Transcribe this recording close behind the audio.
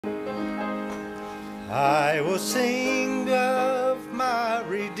I will sing of my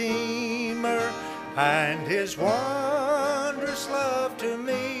Redeemer and his wondrous love to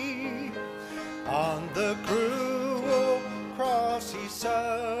me. On the cruel cross he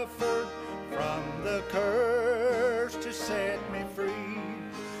suffered from the curse to set me free.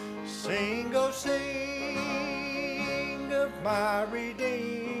 Sing, oh sing of my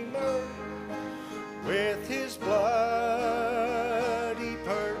Redeemer. With his blood he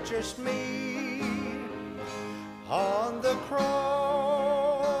purchased me. On the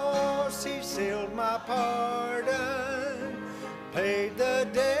cross he sealed my pardon, paid the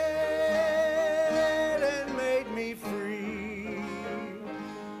debt and made me free.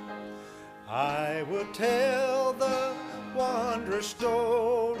 I will tell the wondrous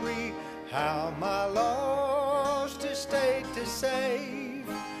story, how my lost estate to save.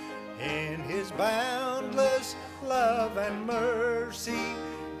 In his boundless love and mercy,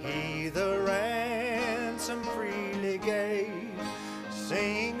 he the ransom freely gave.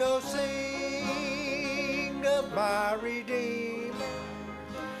 Sing, oh sing of my Redeemer.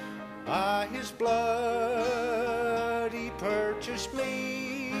 By his blood he purchased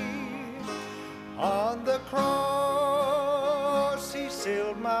me. On the cross he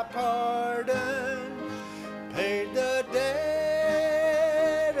sealed my pardon, paid the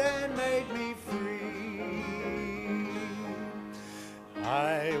debt and made me free.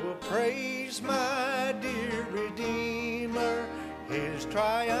 I will praise my dear Redeemer, his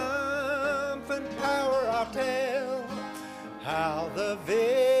triumphant power I'll tell, how the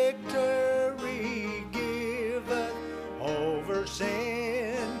victory giveth over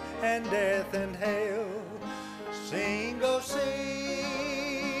sin and death and hell. Sing, oh sing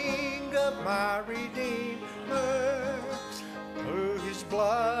of my Redeemer. Through his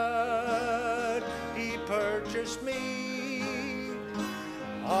blood he purchased me.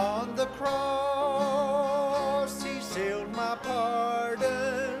 On the cross he sealed my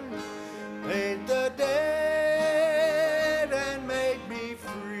pardon, paid the debt and made me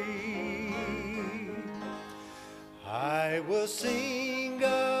free. I will sing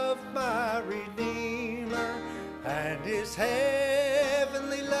of my Redeemer and his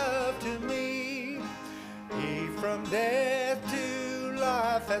heavenly love to me. He from death to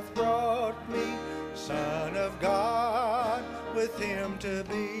life hath brought me, Son of God, with him to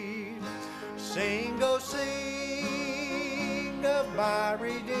be. Sing, oh sing of my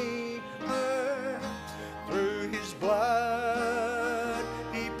Redeemer. Through his blood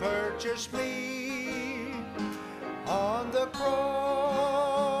he purchased me. On the cross